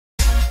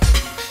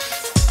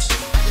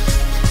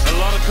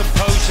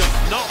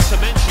not to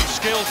mention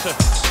skill to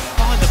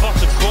find the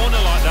bottom corner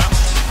like that.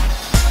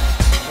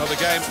 Well, the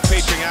game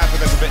petering out a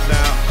little bit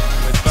now,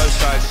 with both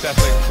sides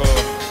settling for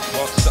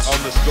what's on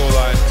the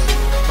scoreline.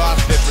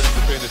 Vast difference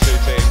between the two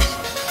teams.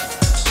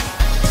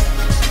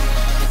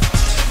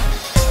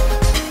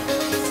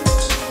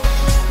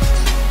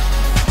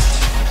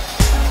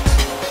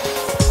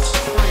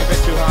 Trying a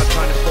bit too hard,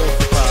 trying to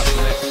force the pass,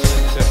 and it's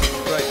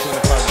straight to an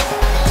opponent.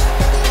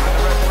 And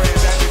the referee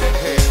has ended it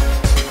here.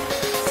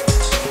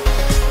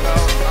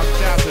 Well,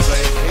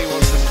 undoubtedly, he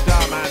was the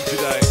star man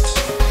today.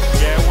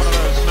 Yeah, one of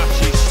those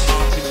matches,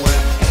 Martin,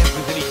 where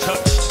everything he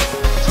touched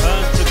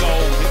turned to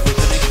gold. It was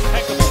an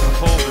impeccable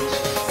performance.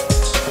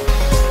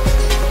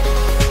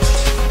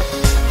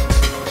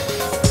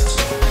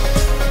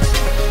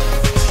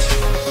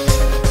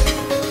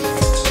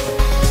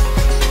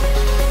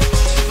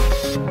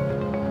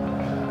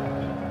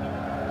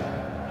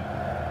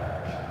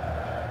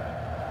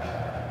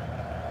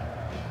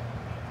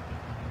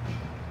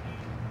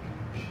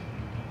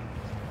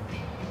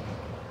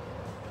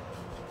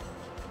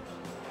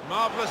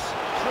 Marvellous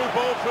through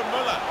ball from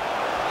Muller.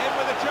 In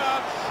with a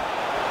chance.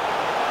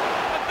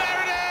 And there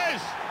it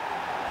is!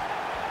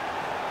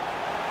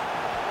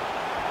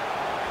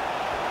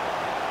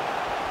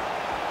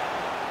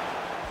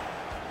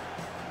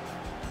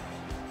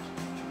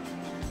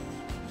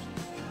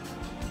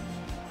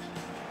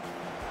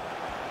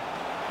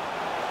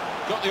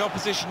 Got the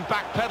opposition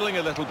backpedaling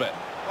a little bit.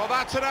 Well,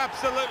 that's an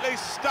absolutely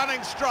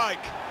stunning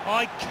strike.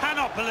 I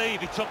cannot believe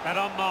he took that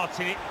on,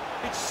 Martin.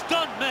 It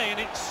stunned me, and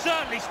it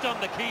certainly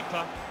stunned the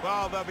keeper.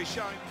 Well, they'll be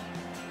showing.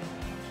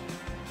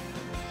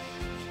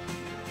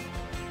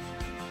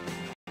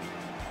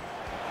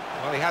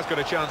 Well, he has got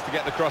a chance to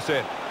get the cross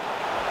in.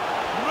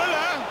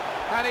 Muller!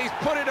 And he's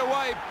put it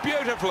away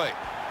beautifully.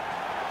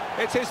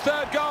 It's his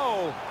third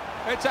goal.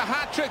 It's a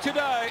hat-trick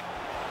today.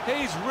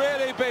 He's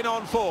really been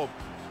on form.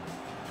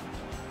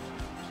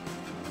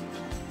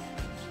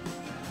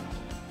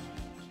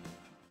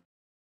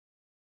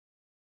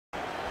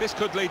 This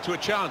could lead to a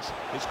chance.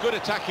 It's good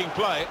attacking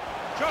play.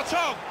 Shot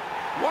on!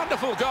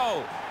 Wonderful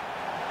goal.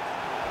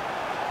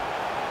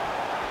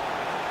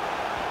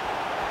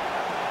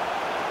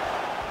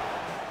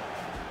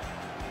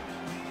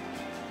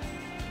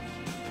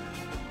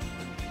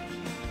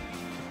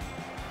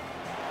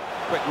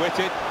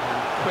 Quick-witted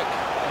and quick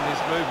in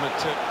his movement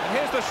too. And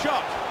here's the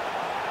shot.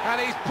 And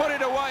he's put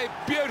it away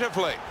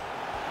beautifully.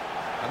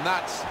 And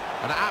that's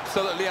an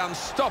absolutely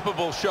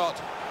unstoppable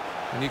shot.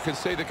 And you can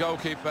see the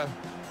goalkeeper